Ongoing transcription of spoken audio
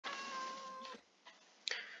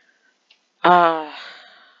I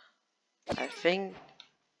think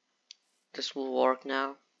this will work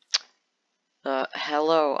now.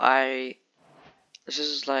 Hello, this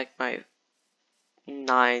is like my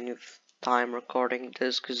ninth time recording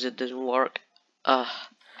this because it didn't work.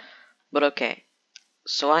 But okay.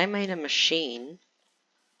 So I made a machine.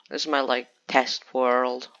 This is my like test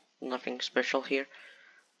world. Nothing special here.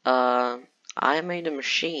 I made a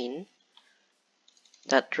machine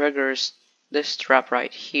that triggers this trap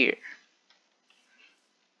right here.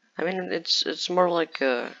 I mean, it's more like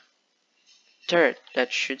a turret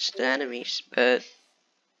that shoots the enemies, but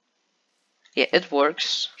yeah, it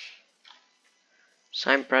works.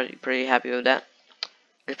 So I'm pretty happy with that.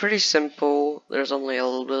 It's pretty simple. There's only a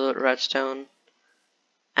little bit of redstone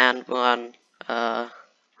and one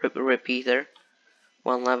repeater,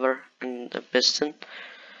 one lever, and a piston.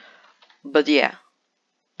 But yeah,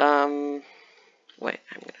 wait, I'm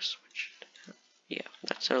gonna switch. Yeah,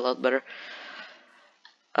 that's a lot better.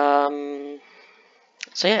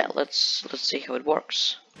 So yeah, let's see how it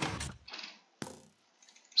works.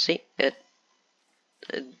 See, it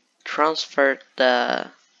transferred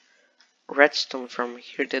the redstone from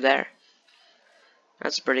here to there.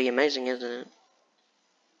 That's pretty amazing, isn't it?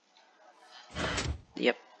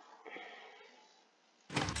 Yep.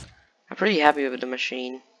 I'm pretty happy with the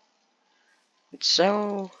machine. It's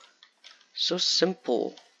so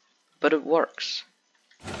simple, but it works.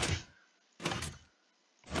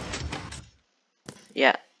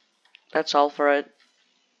 Yeah, that's all for it.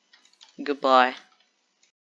 Goodbye.